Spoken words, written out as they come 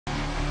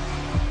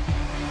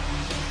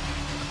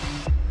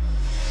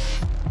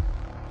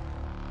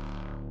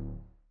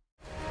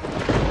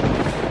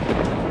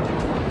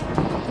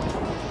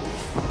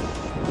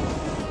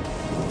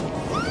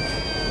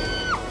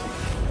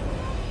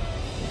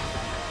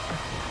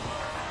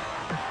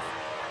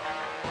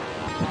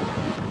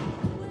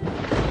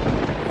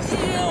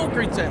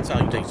great sense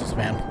salutations,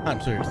 man.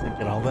 I'm serious.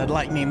 Get all that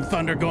lightning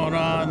thunder going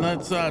on.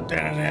 Let's yeah.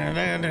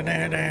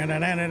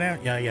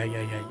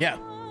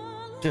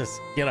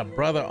 Just get a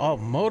brother all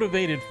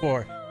motivated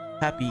for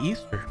Happy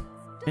Easter.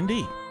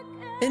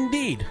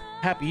 Indeed.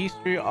 Happy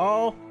Easter,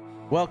 all.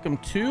 Welcome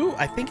to,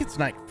 I think it's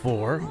night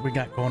 4 we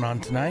got going on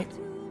tonight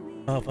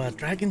of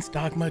Dragon's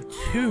Dogma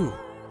 2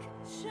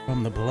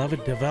 from the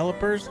beloved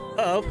developers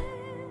of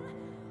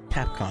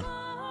Capcom.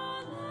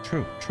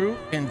 True.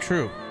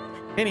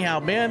 Anyhow,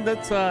 man,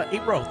 that's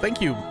 8-row.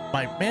 Thank you,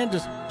 my man,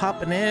 just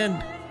popping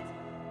in.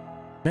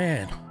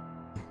 Man,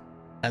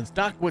 as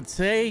Doc would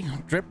say,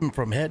 dripping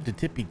from head to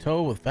tippy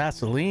toe with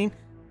Vaseline,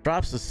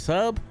 drops a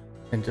sub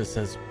and just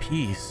says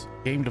peace.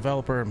 Game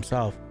developer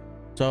himself.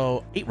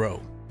 So 8-row.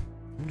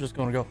 I'm just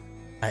gonna go.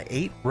 I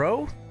eat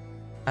row.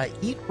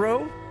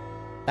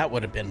 That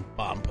would have been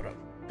bomb, but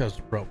because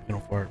row,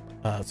 for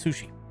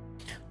sushi.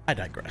 I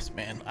digress,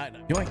 man.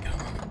 Yoink.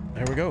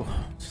 There we go.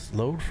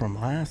 Slowed from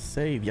last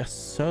save. Yes,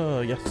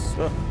 sir.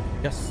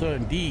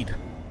 Indeed.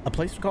 A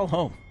place to call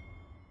home.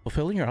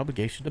 Fulfilling your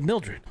obligation to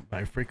Mildred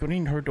by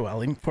frequenting her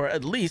dwelling for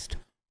at least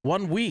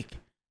 1 week.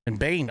 And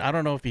Bane, I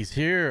don't know if he's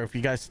here or if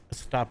you guys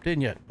stopped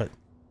in yet, but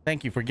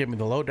thank you for giving me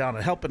the lowdown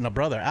and helping the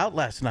brother out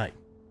last night.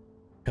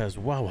 Because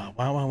wow.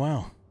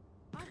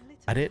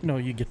 I didn't know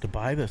you get to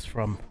buy this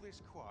from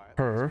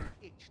her.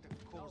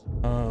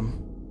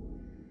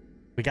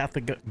 We got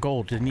the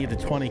gold. You needed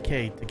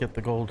 20K to get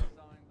the gold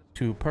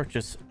to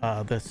purchase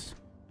this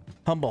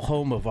humble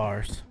home of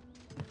ours.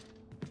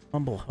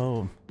 Humble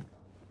home.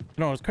 You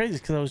know, it's crazy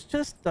because I was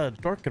just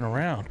dorking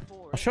around.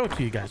 I'll show it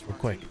to you guys real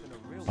quick.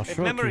 If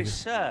memory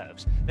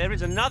serves, there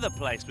is another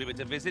place we were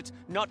to visit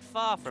not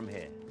far from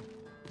here.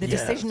 The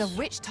decision of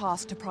which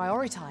task to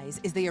prioritize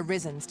is the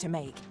Arisen's to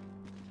make.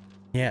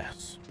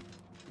 Yes.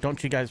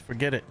 Don't you guys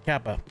forget it,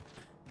 Kappa.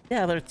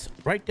 Yeah, that's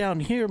right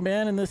down here,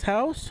 man, in this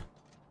house.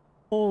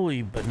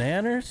 Holy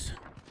bananas.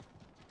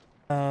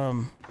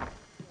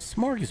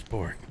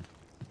 Smorgasbord.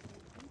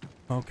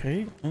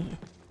 Okay.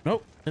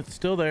 Nope, it's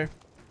still there.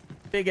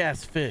 Big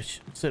ass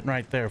fish sitting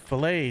right there.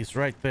 Fillets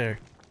right there.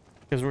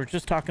 Because we're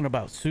just talking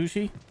about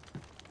sushi.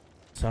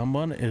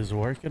 Someone is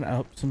working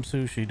up some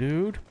sushi,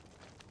 dude.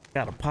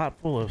 Got a pot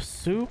full of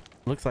soup.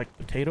 Looks like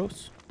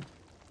potatoes.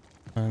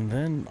 And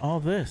then all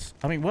this.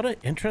 I mean, what an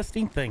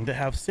interesting thing to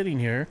have sitting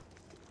here.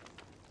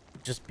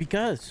 Just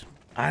because.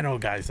 I know,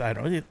 guys. I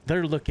know.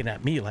 They're looking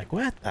at me like,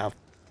 what the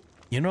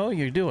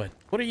you're doing?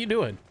 What are you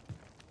doing?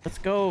 Let's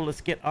go.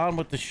 Let's get on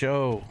with the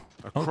show.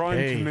 A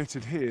crime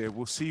committed here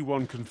will see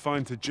one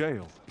confined to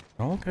jail.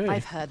 Okay.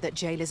 I've heard that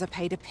jailers are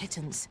paid a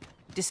pittance,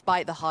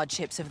 despite the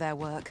hardships of their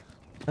work.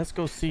 Let's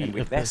go see and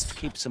we if best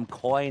keep some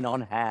coin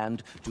on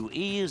hand to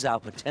ease our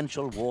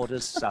potential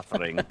warders'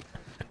 suffering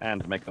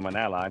and make them an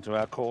ally to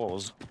our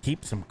cause.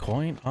 Keep some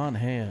coin on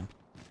hand.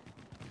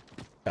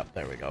 Yep,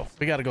 there we go.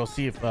 We got to go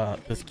see if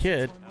this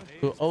kid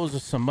who owes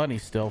us some money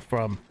still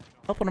from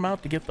helping him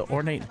out to get the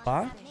ornate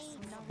box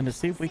and to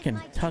see if we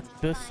can tuck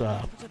this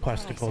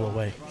questicle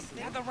away.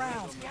 Gather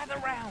round.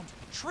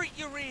 Treat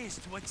your ears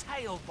to a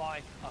tale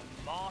by a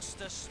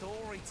master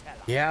storyteller.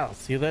 Yeah,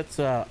 see that's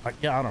on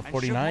a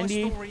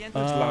 4090. This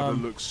ladder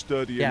looks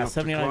sturdy enough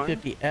to climb.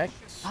 7950X.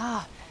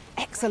 Ah,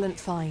 excellent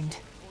find.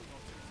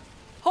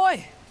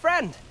 Hoi,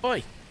 friend.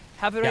 Oi.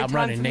 Have a time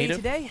for native. me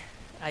today?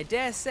 I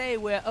dare say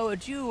we're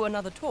overdue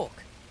another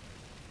talk.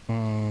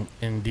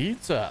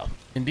 Indeed, sir.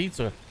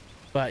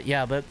 But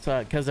yeah, that's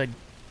because I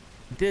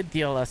did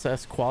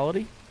DLSS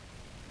quality.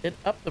 It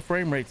upped the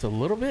frame rates a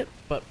little bit,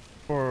 but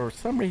for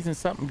some reason,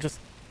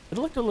 it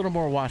looked a little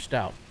more washed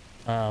out.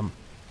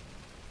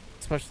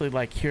 Especially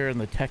like here in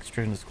the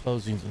texture and its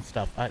closings and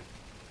stuff.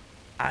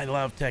 I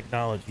love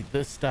technology.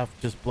 This stuff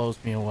just blows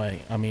me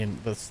away. I mean,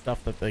 the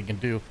stuff that they can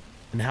do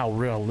and how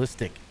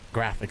realistic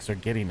graphics are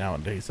getting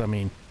nowadays. I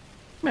mean,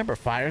 remember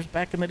Fires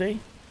back in the day?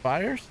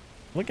 Fires?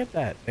 Look at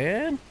that,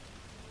 man.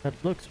 That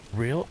looks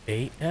real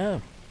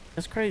AF.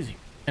 That's crazy.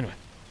 Anyway,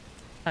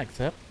 I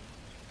accept.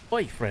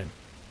 Boyfriend.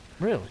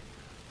 Really?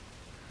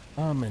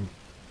 And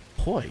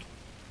boy.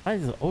 Why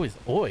is it always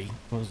oi?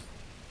 It was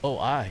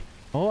I.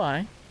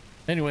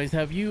 Anyways,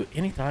 have you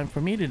any time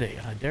for me today?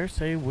 I dare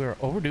say we're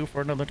overdue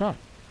for another talk.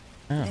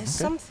 There's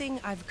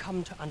something I've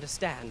come to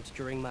understand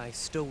during my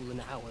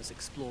stolen hours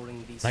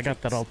exploring these streets. I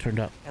got that all turned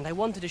up. And I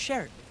wanted to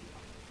share it with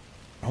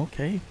you.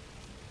 Okay.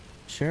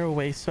 Share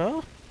away,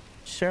 sir.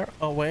 Share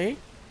away.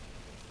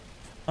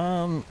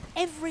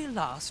 Every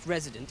last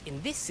resident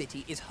in this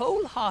city is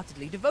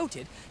wholeheartedly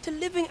devoted to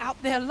living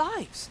out their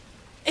lives.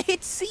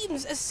 It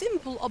seems a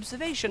simple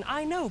observation,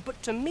 I know,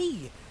 but to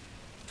me,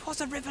 it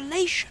was a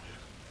revelation.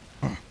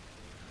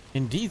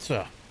 Indeed,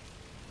 sir.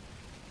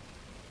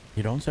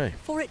 You don't say.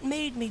 For it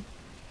made me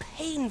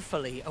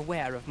painfully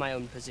aware of my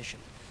own position.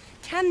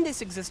 Can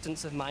this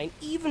existence of mine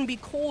even be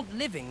called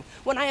living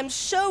when I am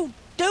so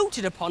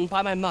doted upon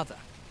by my mother?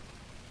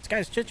 This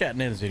guy's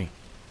chit-chatting, isn't he?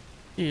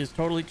 He is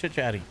totally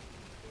chit-chatting.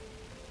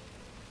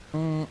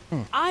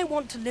 I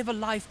want to live a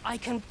life I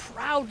can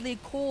proudly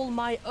call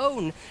my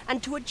own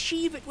and to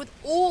achieve it with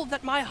all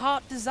that my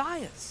heart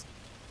desires.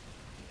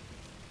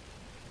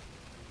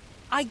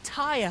 I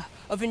tire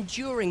of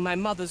enduring my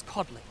mother's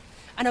coddling,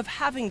 and of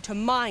having to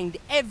mind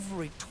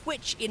every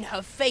twitch in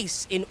her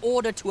face in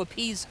order to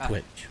appease her.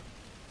 Twitch.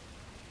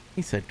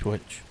 He said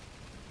twitch.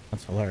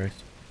 That's hilarious.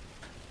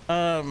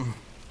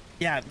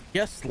 Yeah,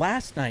 yes,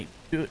 last night,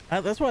 dude,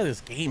 that's why this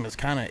game is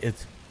kind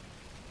of,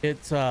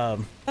 it's not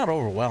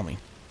overwhelming.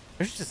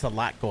 There's just a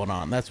lot going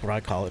on. That's what I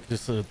call it.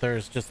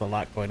 There's just a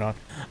lot going on.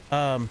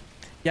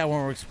 Yeah,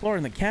 when we're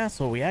exploring the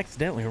castle, we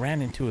accidentally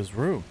ran into his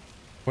room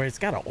where it's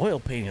got an oil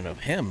painting of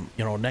him,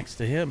 you know, next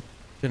to him.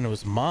 Then it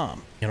was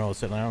mom, you know,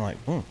 sitting there. I'm like,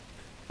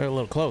 they're a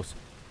little close.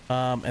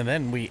 And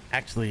then we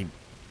actually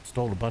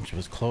stole a bunch of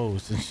his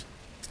clothes and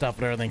stuff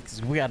and everything,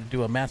 because we got to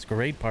do a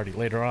masquerade party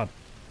later on.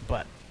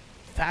 But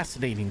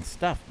fascinating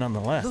stuff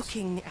nonetheless.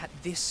 Looking at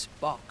this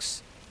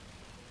box,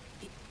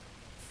 it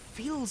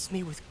fills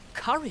me with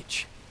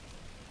courage.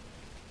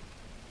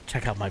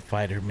 Check out my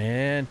fighter,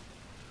 man.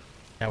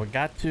 Yeah, we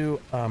got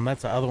to,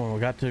 that's the other one. We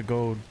got to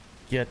go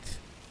get,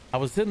 I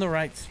was in the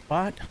right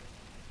spot,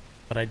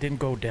 but I didn't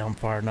go down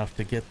far enough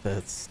to get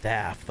the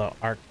staff, the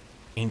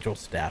archangel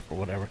staff or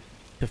whatever,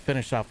 to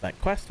finish off that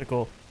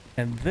questicle,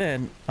 and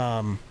then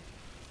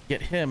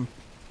get him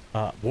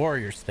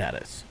warrior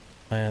status,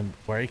 and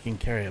where he can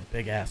carry a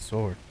big ass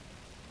sword.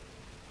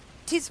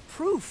 'Tis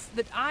proof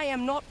that I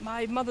am not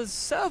my mother's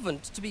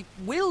servant to be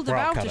wheeled We're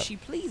all about caught as up. she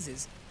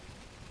pleases.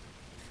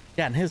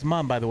 Yeah, and his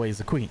mom, by the way, is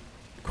the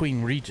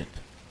queen regent.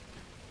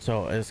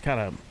 So it's kind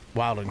of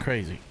wild and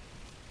crazy,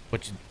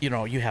 which, you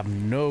know, you have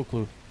no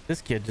clue.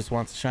 This kid just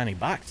wants a shiny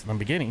box in the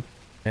beginning,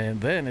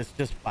 and then it's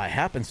just by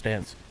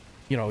happenstance,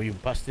 you know, you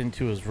bust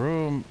into his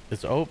room,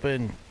 it's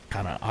open,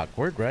 kind of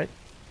awkward, right?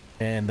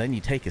 And then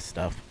you take his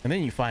stuff, and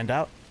then you find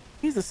out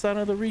he's the son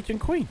of the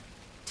regent queen.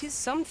 'Tis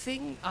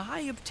something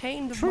I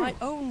obtained of True. my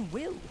own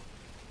will.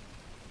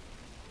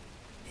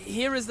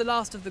 Here is the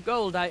last of the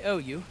gold I owe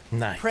you.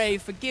 Nice. Pray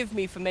forgive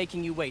me for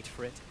making you wait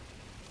for it.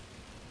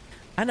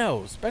 I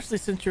know, especially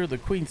since you're the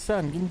queen's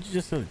son. You can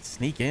just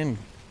sneak in,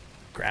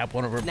 grab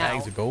one of her Now,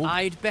 bags of gold.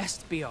 I'd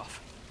best be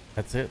off.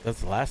 That's it.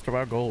 That's the last of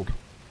our gold.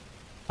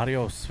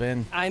 Adios,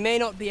 Sven. I may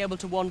not be able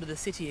to wander the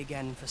city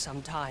again for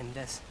some time.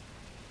 There's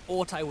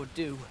aught I would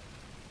do.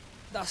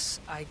 Thus,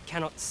 I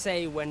cannot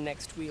say when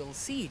next we'll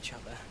see each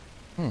other.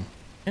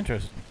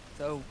 Interesting.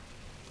 Though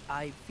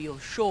I feel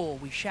sure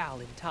we shall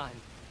in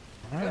time.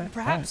 All right,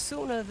 Perhaps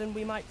sooner than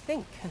we might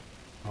think.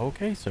 all right.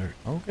 Okay, sir.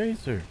 Okay,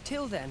 sir.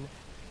 Till then,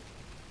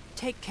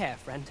 take care,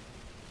 friend.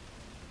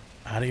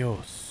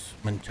 Adios,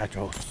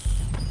 muchachos.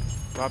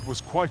 That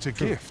was quite a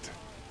gift.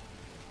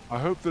 I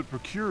hope that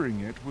procuring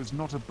it was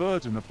not a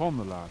burden upon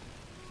the lad.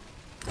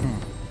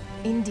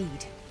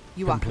 Indeed,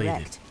 you Completed. are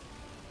correct.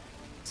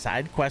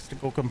 Side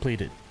questicle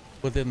completed.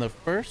 Within the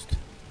first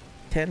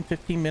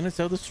 10-15 minutes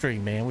of the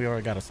stream, man, we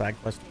already got a side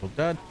questicle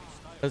done.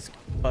 Let's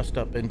bust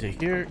up into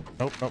here.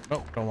 Nope.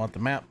 Don't want the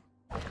map.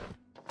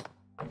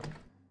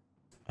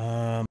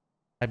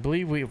 I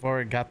believe we've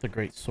already got the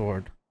great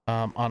sword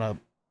on a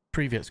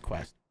previous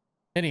quest.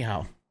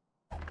 Anyhow,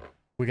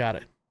 we got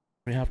it.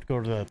 We have to go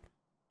to the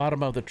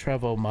bottom of the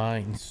Trevo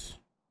mines.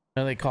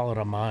 Now they call it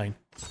a mine.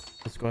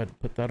 Let's go ahead and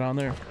put that on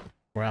there.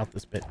 We're out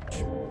this bitch.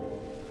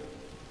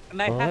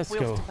 May Well, have let's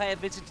wheels go. to pay a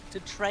visit to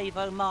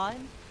Trevo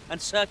Mine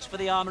and search for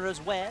the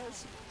armorer's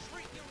wares?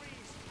 I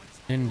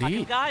can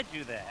Indeed. guide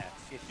you there,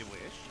 if you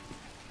wish.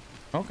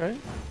 Okay.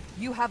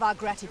 You have our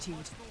gratitude.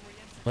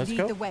 Let's Lead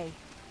go. the way.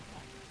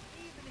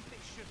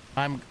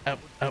 I'm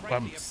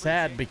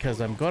sad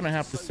because I'm going to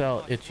have to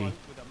sell Itchy.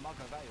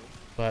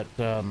 But,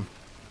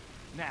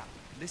 Now,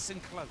 listen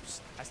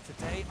close, as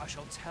today I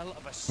shall tell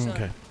of a servant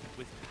okay.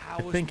 with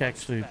I powers think no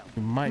actually spell.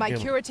 we might My be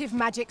able... curative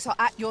magics are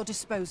at your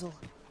disposal.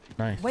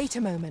 Nice. Wait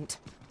a moment.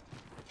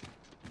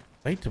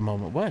 Wait a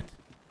moment. What?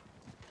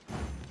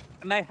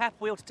 May have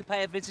wheels to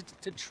pay a visit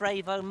to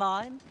Trevo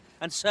Mine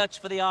and search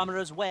for the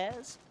armorer's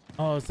wares?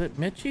 Oh, is it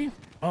Mitchy?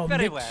 Oh,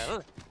 Very Mitch.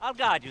 well. I'll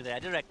guide you there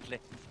directly.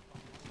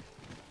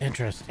 A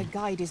Interesting.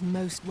 guide is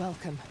most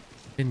welcome.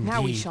 Indeed.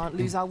 Now we shan't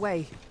lose our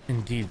way.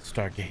 Indeed,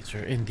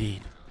 Stargazer.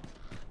 Indeed.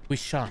 We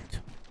shan't.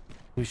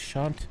 We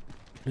shan't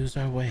lose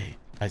our way,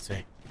 I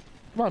say.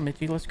 Come on,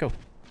 Mitchy. Let's go.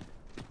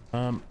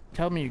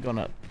 Tell me you're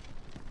gonna...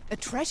 A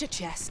treasure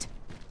chest.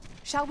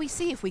 Shall we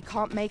see if we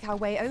can't make our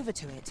way over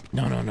to it?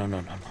 No.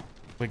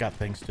 We got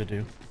things to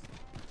do.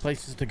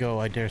 Places to go,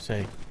 I dare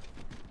say.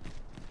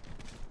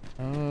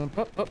 Hold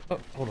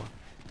on.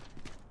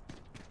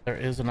 There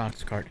is an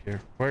ox cart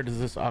here. Where does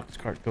this ox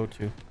cart go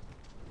to?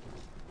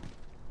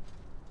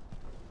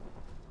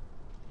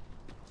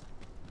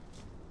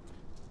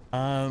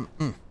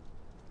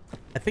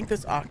 I think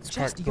this ox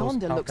cart Just goes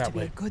yonder out looks that to be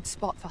way. a good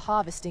spot for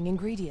harvesting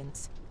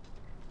ingredients.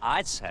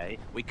 I'd say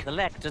we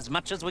collect as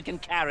much as we can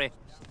carry.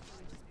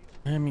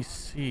 Let me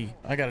see.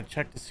 I gotta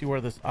check to see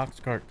where this ox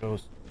cart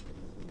goes.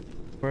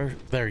 Where?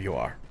 There you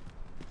are.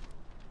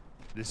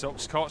 This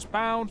ox cart's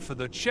bound for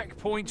the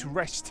checkpoint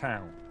rest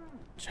town.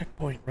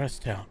 Checkpoint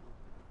rest town.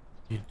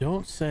 You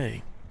don't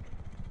say.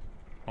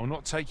 I'll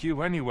not take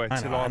you anywhere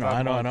I till know, I've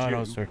I outmarked know,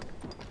 you. sir.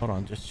 Hold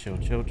on, just chill.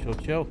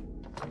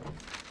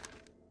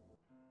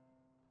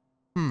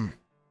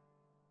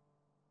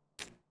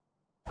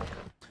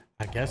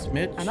 Yes,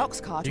 Mitch. An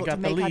ox cart You ought to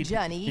got the make our lead.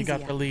 journey You got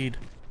the easier. lead.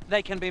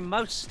 They can be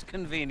most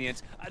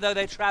convenient, though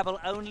they travel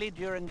only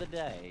during the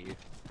day.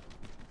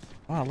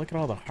 Wow, look at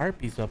all the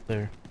harpies up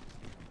there.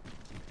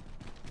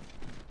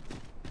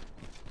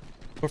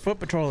 We're foot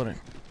patrolling it.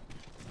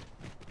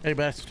 Hey,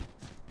 best.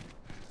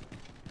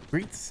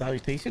 Greet,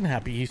 salutation,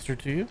 happy Easter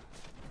to you.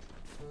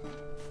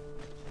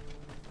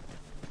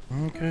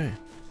 Okay.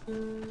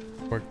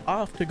 We're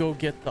off to go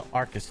get the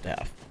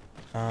Archistaff.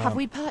 Have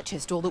we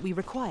purchased all that we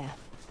require?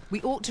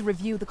 We ought to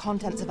review the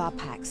contents of our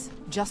packs,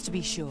 just to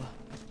be sure.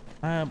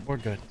 We're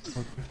good.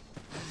 We're good.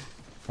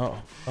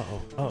 Uh-oh,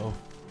 uh-oh, uh-oh.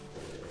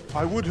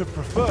 I would have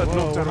preferred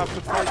not to have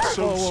to fight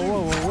so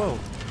soon. Whoa.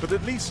 But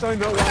at least I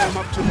know I am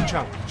up to the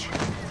challenge.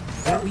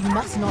 We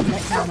must not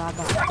let down our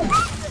guard.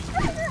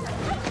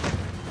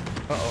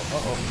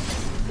 Uh-oh.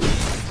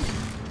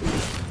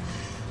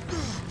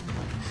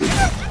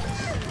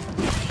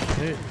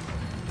 Hey.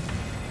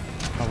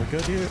 Are we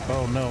good here?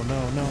 Oh, no.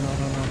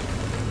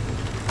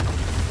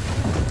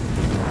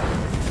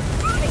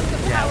 Take the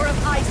power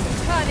of ice and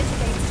turn it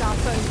against our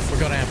foes. We're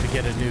gonna have to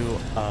get a new,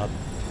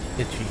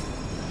 itchy.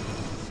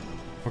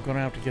 We're gonna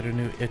have to get a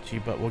new itchy,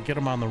 but we'll get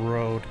him on the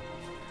road.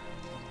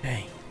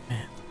 Dang,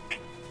 man.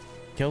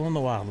 Killing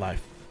the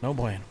wildlife. No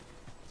bueno.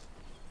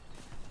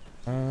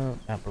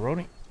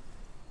 Pepperoni.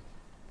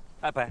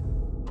 Bye-bye.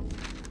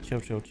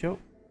 Chill.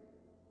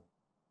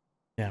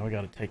 Yeah, we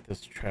gotta take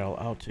this trail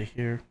out to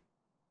here.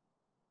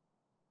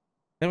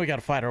 Then we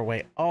gotta fight our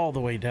way all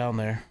the way down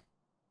there.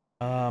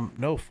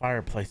 No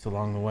fireplace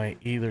along the way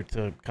either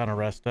to kind of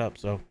rest up,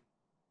 so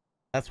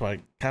that's why I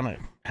kind of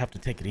have to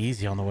take it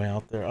easy on the way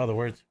out there. Other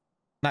words,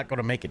 not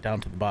gonna make it down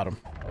to the bottom.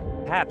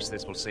 Perhaps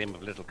this will seem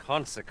of little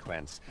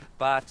consequence,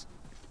 but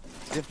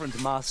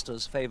different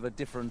masters favor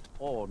different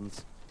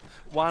pawns.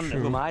 One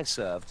True. whom I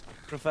served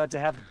preferred to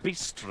have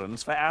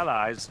beastrons for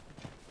allies.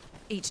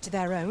 Each to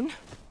their own.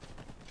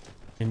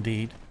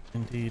 Indeed.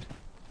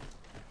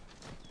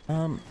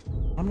 I'm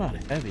not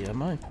heavy,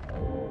 am I?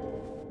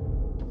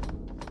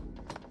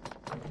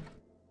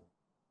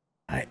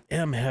 I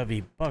am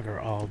heavy.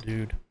 Bugger all,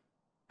 dude.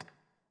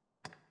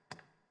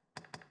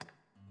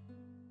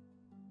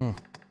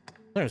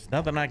 There's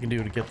nothing I can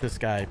do to get this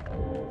guy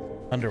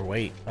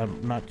underweight.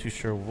 I'm not too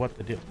sure what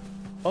to do.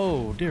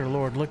 Oh, dear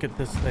Lord, look at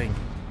this thing.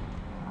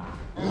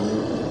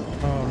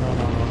 Oh, no.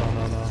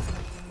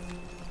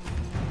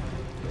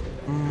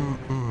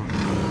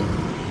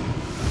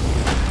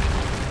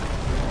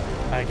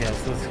 I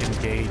guess let's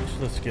engage.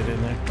 Let's get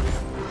in there.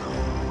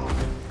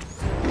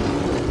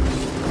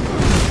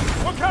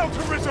 Look out,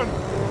 Arisen!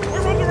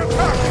 We're under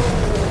attack!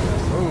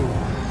 Oh,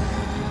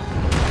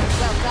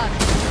 Well done.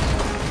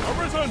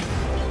 Arisen!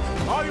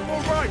 Are you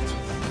all right?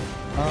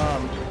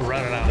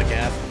 running out of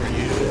gas for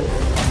you.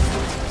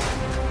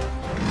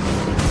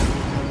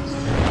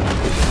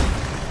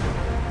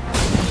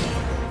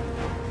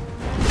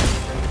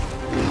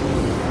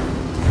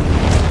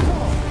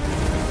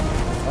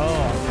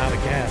 Oh, I'm out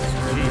of gas.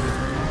 Jesus.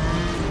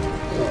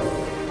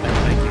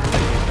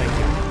 Thank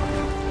you.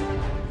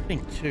 I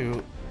think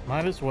too.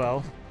 Might as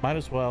well. I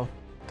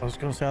was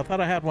gonna say, I thought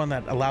I had one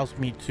that allows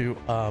me to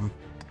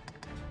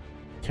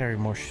carry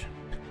more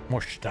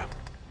stuff.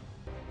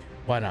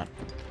 Why not?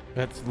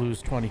 Let's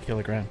lose 20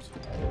 kilograms.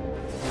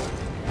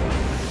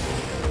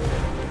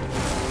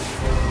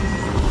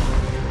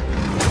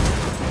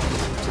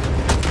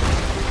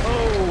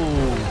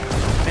 Oh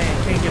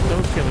man, can't get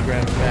those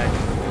kilograms back.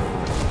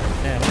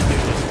 Man, let's do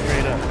this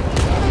straight up.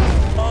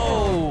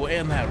 Oh,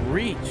 and that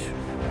reach.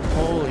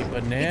 Holy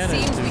bananas.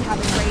 It seems we dude. have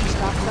enraged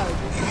our foe.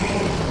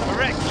 A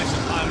reckless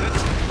opponent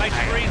makes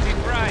for easy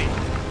prey.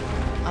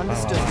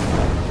 Understood.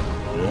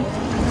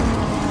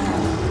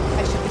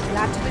 I should be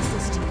glad to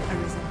assist you,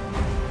 Arisen.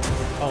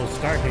 Oh,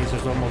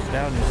 Stargazer's almost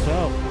down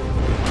yourself.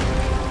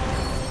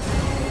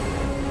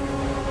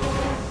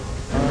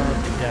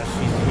 Yeah,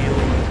 she's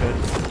healing. Good.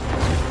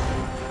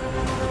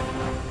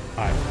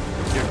 Alright,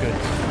 you're good.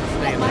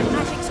 Stay Let in my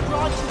there. magics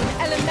grant you an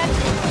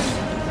elemental boost.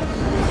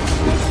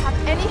 To have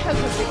any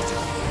hope of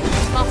victory, we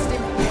must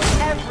employ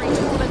every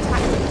tool and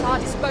tactic at our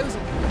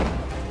disposal.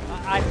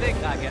 I think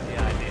I get the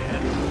idea.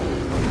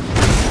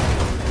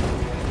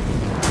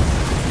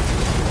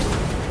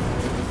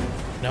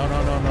 No,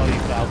 you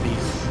foul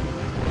beast.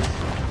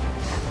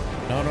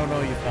 No,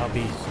 you foul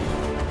beast.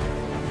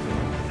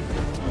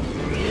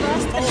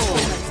 First and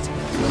foremost,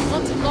 we'll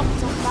want to lock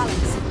it on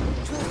balance. It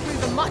will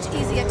prove a much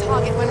easier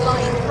target when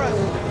lying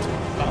prone.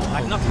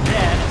 I'd not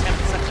dare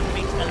attempt such a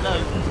feat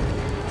alone.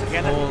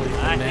 Together, Holy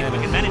I think we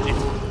can manage it.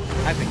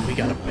 I think we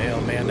gotta bail,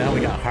 man. Now we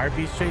got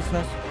harpies chasing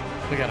us.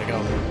 We gotta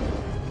go.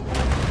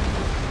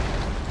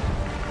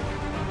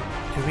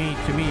 To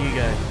me, you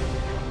guys.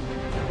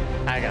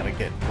 I gotta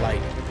get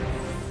light.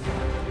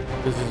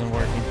 This isn't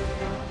working.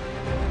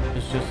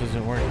 This just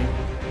isn't working.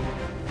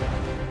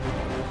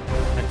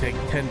 I take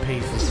 10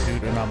 paces,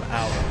 dude, and I'm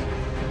out.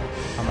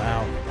 I'm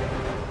out.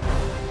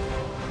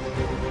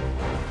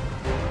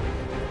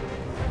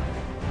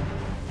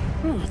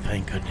 Ooh,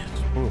 thank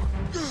goodness. Ooh.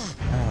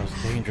 That was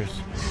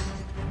dangerous.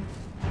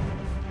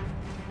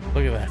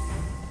 Look at that.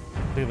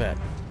 Look at that.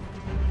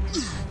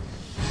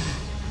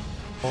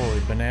 Holy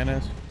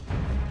bananas.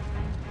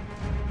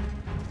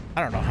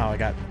 I don't know how I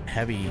got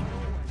heavy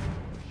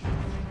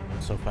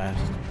so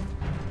fast.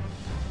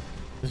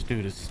 This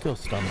dude is still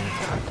stumbling.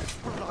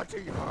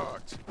 Bloody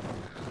hurt.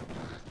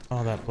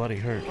 Oh, that bloody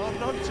hurt. I'm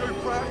not too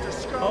proud to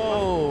scar.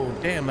 Oh,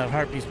 damn, that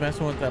harpy's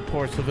messing with that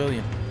poor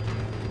civilian.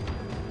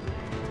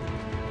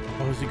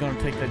 Oh, is he gonna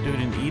take that dude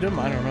and eat him?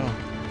 I don't know.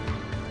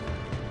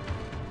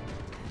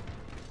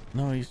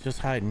 No, he's just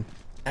hiding.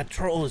 That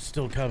troll is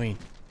still coming.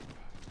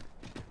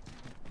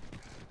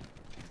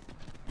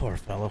 Poor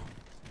fellow.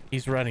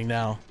 He's running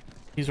now.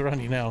 He's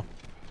running now.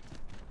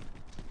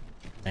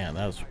 Man,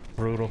 that was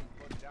brutal.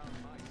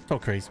 So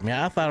crazy, man.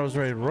 I thought I was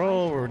ready to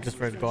roll. We were just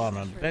ready to go on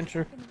an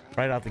adventure.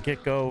 Right out the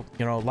get-go.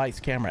 You know, lights,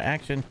 camera,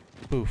 action.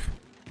 Poof.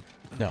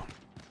 No.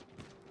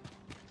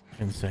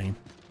 Insane.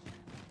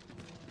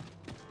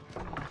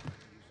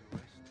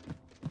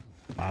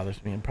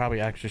 Bothers me. And probably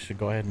actually should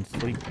go ahead and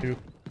sleep too.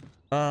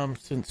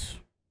 Since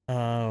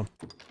hopefully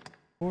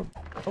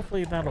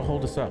that'll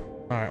hold us up.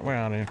 All right, we're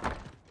out of here.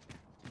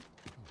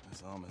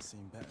 This armor's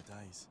seen better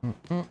days.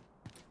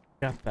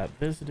 Got that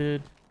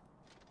visited.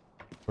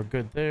 We're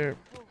good there.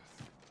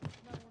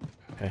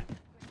 Okay.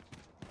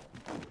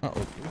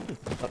 Uh-oh.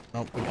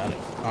 Nope, we got it.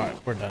 All right,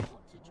 we're done.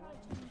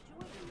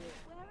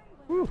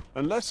 Whew.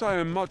 Unless I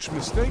am much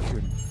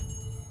mistaken,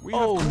 we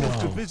have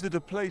cause to visit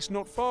a place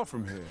not far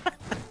from here.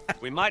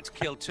 We might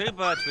kill two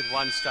birds with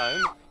one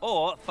stone,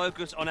 or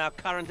focus on our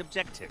current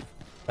objective.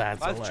 That's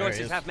Both hilarious.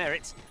 choices have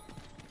merits.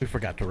 We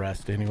forgot to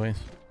rest anyways.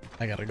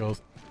 I gotta go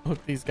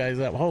hook these guys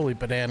up. Holy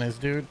bananas,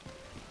 dude.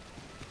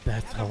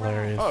 That's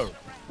hilarious. Oh,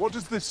 what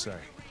does this say?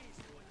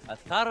 A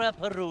thorough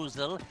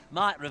perusal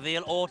might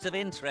reveal aught of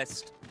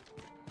interest.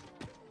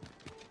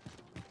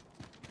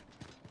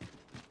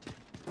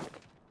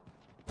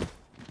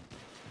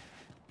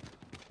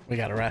 We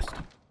gotta rest.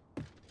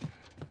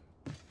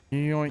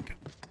 Yoink.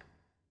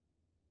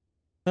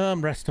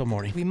 Rest till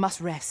morning. We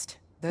must rest,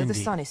 though the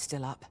Indeed. sun is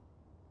still up.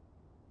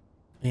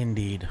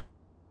 Indeed.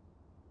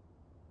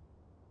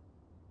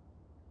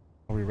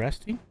 Are we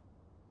resting?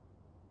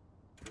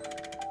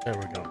 There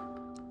we go.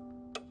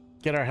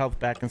 Get our health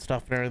back and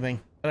stuff and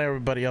everything. Let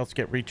everybody else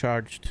get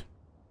recharged.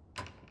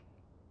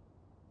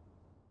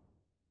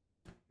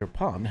 Your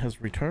pawn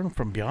has returned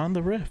from beyond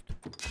the rift.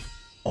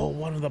 Oh,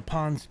 one of the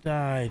pawns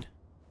died.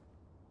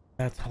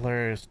 That's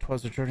hilarious.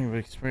 'Twas a journey of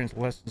experience,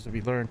 lessons to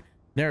be learned.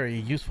 Nary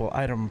a useful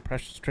item,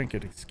 precious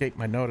trinket escape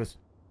my notice.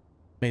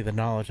 May the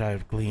knowledge I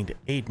have gleaned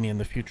aid me in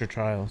the future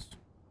trials.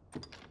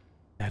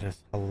 That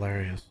is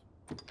hilarious.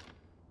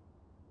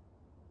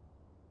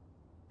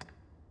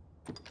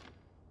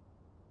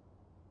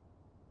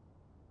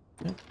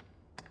 Yep.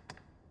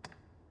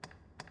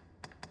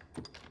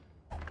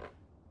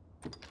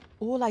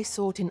 All I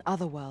sought in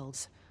other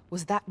worlds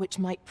was that which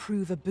might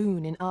prove a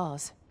boon in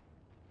ours.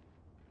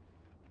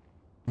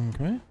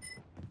 Okay.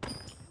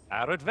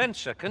 Our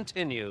adventure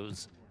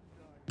continues.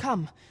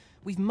 Come,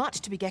 we've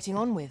much to be getting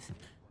on with.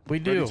 We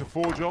do. Ready to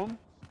forge on?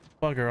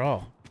 Bugger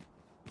all.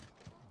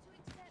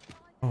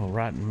 Oh,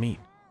 rotten meat.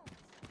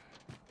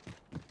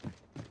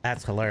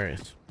 That's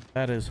hilarious.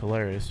 That is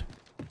hilarious.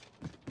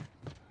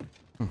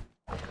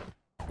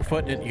 We're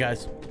footing it, you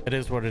guys. It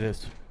is what it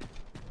is.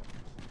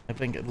 I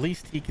think at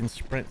least he can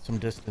sprint some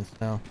distance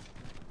now.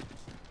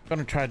 I'm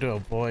gonna try to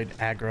avoid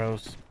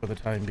aggros for the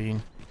time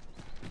being.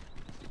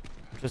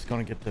 I'm just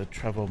gonna get the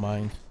treble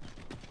mines.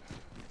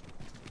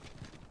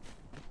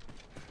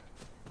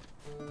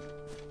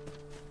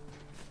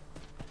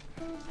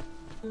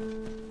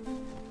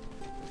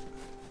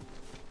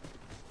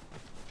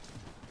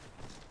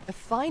 A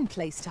fine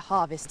place to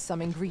harvest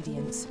some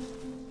ingredients.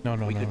 No.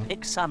 We could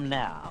pick some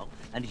now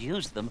and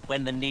use them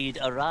when the need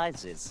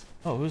arises.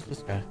 Oh, who's this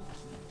guy?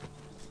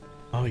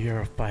 Oh,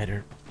 you're a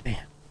fighter. Damn.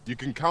 You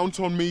can count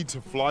on me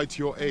to fly to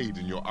your aid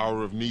in your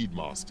hour of need,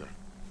 Master.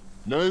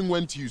 Knowing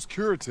when to use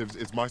curatives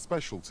is my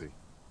specialty.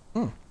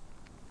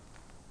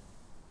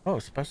 Oh,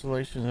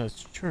 specialization as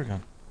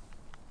Churgun.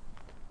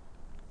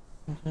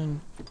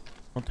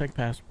 I'll take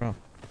pass, bro.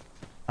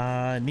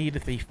 Need a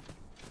thief.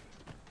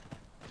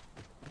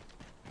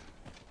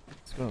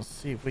 Let's go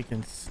see if we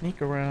can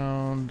sneak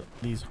around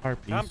these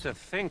harpies. Come to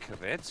think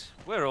of it,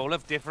 we're all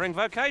of differing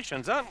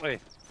vocations, aren't we?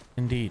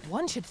 Indeed.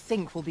 One should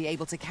think we'll be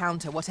able to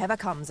counter whatever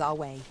comes our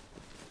way.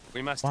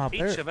 We must Wow,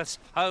 each of us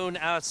hone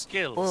our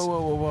skills.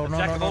 Whoa. The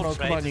jack of all No, come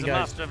trades on, is you a guys.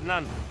 master of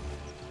none.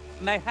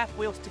 Mayhap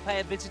we ought to pay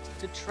a visit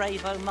to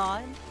Trevo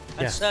Mine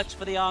and Yes. search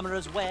for the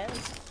armorer's wares.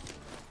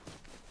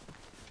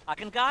 I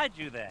can guide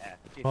you there.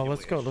 if Well, you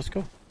let's go. wish. Let's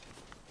go.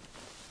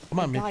 Come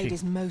on, The guide Mitchie.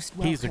 is most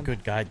welcome. He's a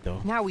good guide,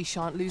 though. Now we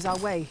shan't lose our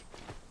way.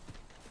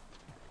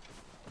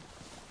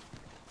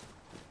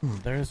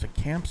 There's a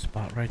camp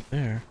spot right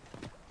there.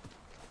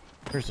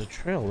 There's a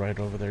trail right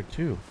over there,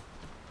 too.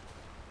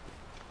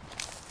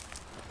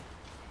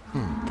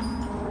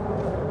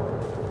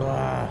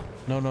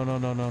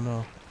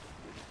 No.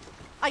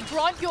 I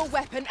grant your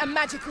weapon a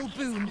magical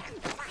boon.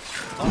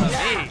 Follow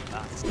me,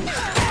 master.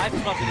 I've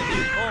plotted a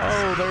new course.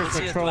 Oh, there's You'll see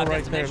the us troll to our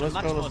right there. destination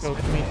Let's go. much more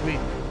Sweet.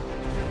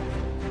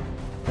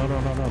 No.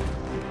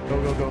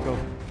 Go.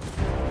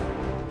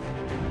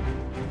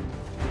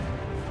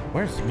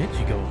 Where's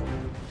Mitchie going?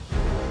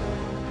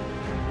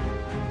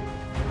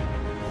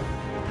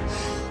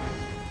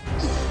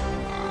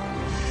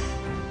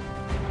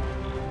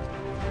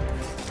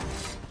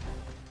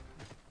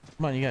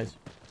 Come on, you guys.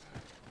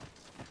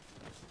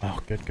 Oh,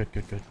 good.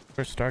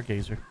 First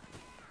stargazer.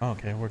 Oh,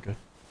 okay, we're good.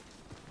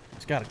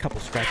 It's got a couple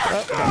scratches.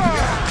 Oh,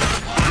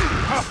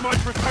 Have my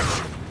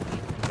protection!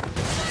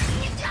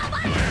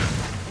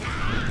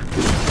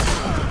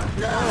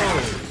 oh,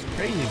 it's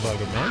crazy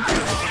bugger, man.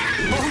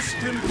 Most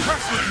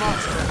impressive,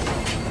 Master!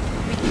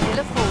 We can ill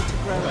afford to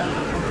grow up.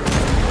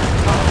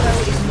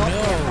 Although it's not No.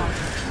 their fault.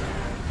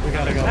 We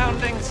gotta go.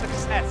 Sounding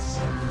success.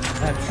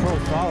 That troll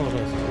followed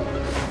us.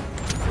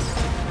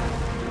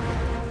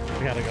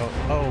 We gotta go.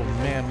 Oh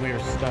man, we are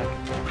stuck.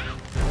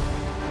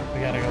 We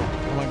gotta go.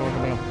 Come on.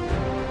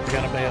 We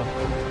gotta bail.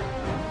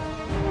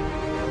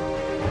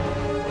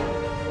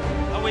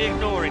 Are we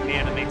ignoring the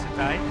enemy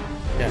today?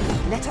 Yes.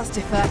 Let us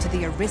defer to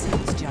the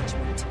Arisen's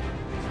judgment.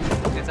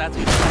 Is that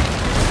you say?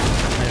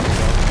 There we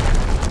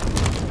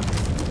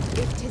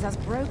go. If 'tis as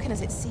broken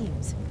as it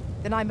seems,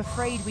 then I'm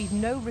afraid we've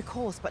no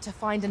recourse but to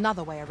find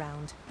another way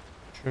around.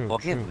 True.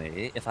 Forgive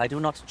me if I do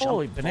not jump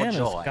Holy for bananas,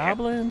 joy.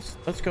 goblins.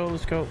 Let's go.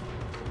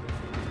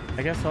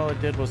 I guess all it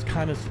did was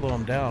kind of slow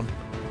him down.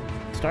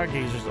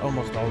 Stargazer's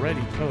almost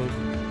already toast.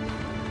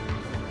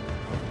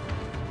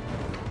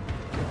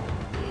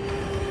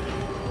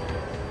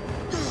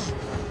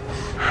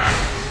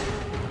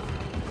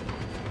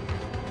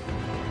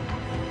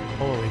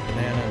 Holy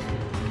bananas.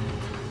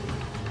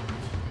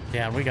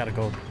 Yeah, we gotta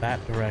go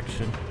that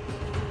direction.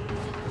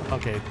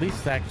 Okay, at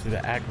least actually the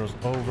aggro's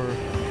over.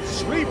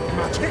 Sleep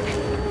magic!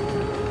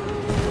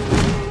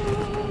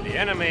 The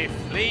enemy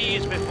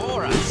flees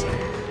before us.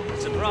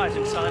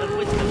 Surprising sign of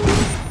wisdom.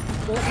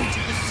 Ought we to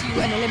pursue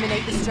and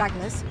eliminate the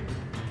stragglers?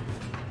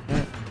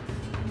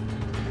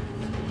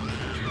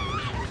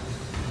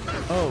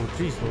 Oh,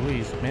 geez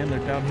Louise, man, they're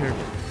down here.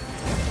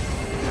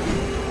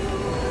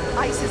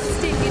 Ice's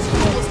sting is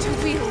yours to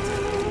wield.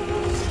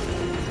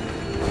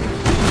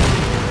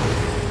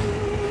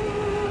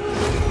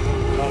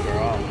 Bugger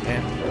off,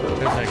 man.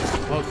 There's an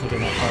explosive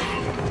in that part.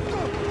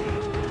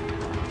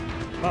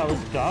 Wow,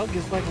 this dog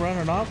is like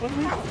running off with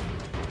me?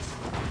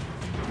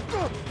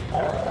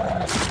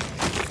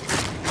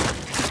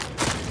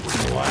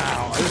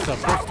 Wow, this is the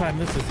first time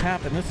this has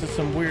happened. This is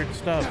some weird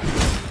stuff.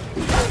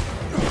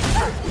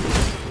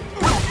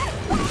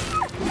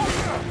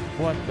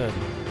 What the?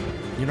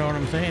 You know what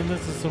I'm saying?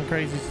 This is some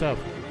crazy stuff.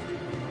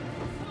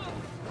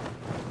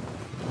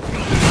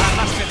 I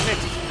must admit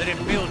that it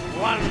feels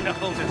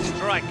wonderful to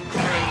strike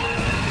through.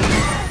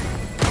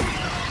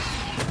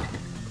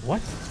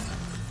 What?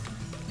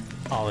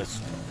 All this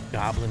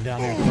goblin down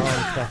here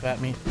throwing stuff at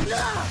me.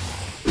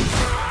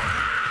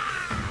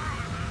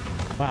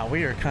 Wow,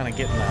 we are kind of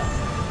getting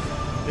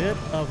a bit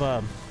of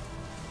a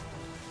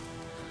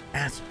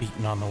ass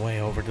beating on the way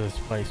over to this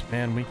place,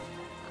 man. We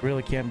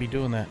really can't be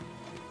doing that.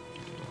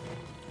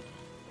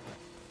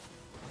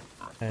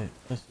 Okay,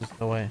 this is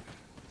the way.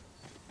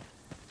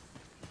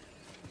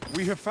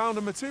 We have found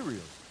a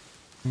material.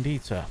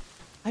 Indeed, sir.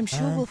 I'm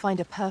sure we'll find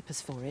a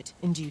purpose for it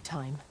in due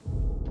time.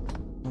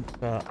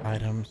 What's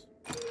items?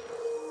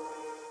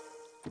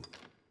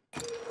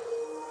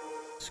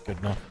 It's good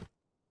enough.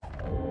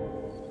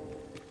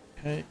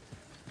 Okay.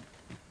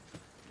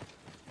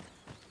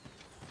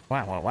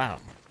 Wow.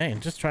 Hey,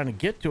 I'm just trying to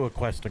get to a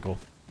questicle.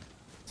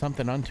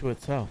 Something unto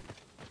itself.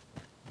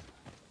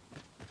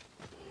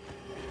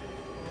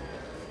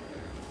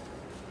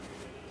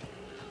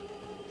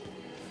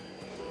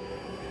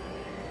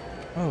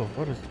 Oh,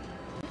 what is...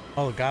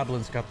 All the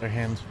goblins got their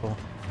hands full.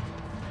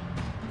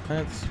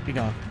 Let's be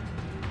gone.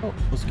 Oh,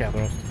 let's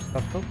gather up some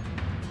stuff. Oh,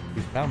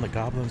 we found the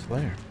goblin's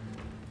lair.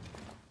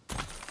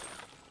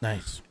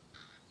 Nice.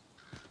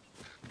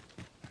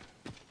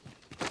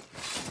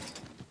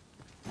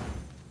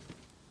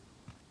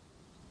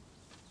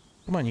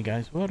 Come on, you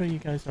guys. What are you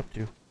guys up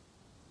to?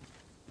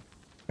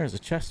 There's a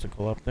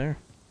chesticle up there.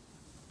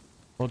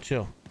 Well,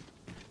 chill.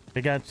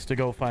 We got to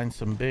go find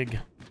some big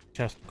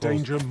chesticles.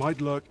 Danger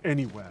might lurk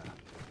anywhere.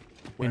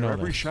 We Where know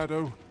every this.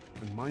 shadow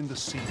and mind the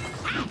sea.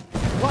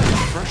 What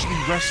freshly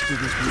rested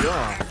as we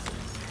are,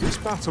 this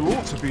battle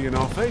ought to be in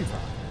our favor.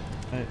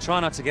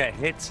 Try not to get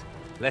hit,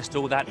 lest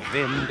all that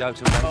vim go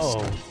to waste.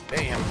 Oh,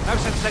 damn. No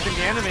sense letting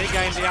the enemy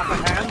gain the upper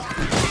hand.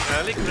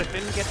 Early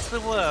Griffin gets the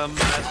worm,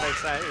 as they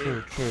say.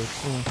 True.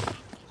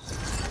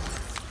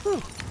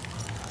 Whew.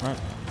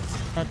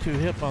 Not too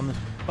hip on this.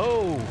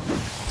 Oh!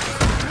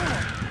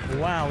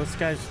 Wow, this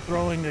guy's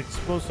throwing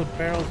explosive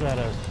barrels at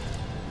us.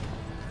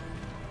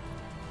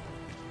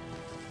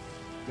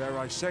 Dare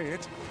I say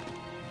it,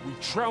 we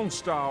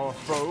trounced our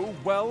foe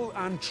well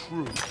and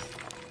true.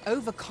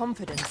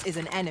 Overconfidence is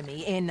an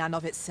enemy in and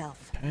of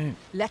itself. Okay.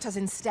 Let us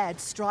instead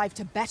strive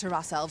to better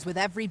ourselves with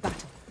every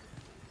battle.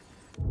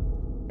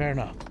 Fair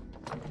enough.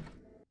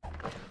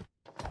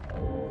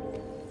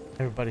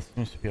 Everybody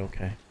seems to be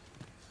okay.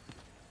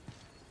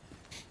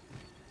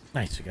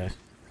 Nice, you guys.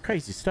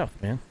 Crazy stuff,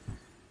 man.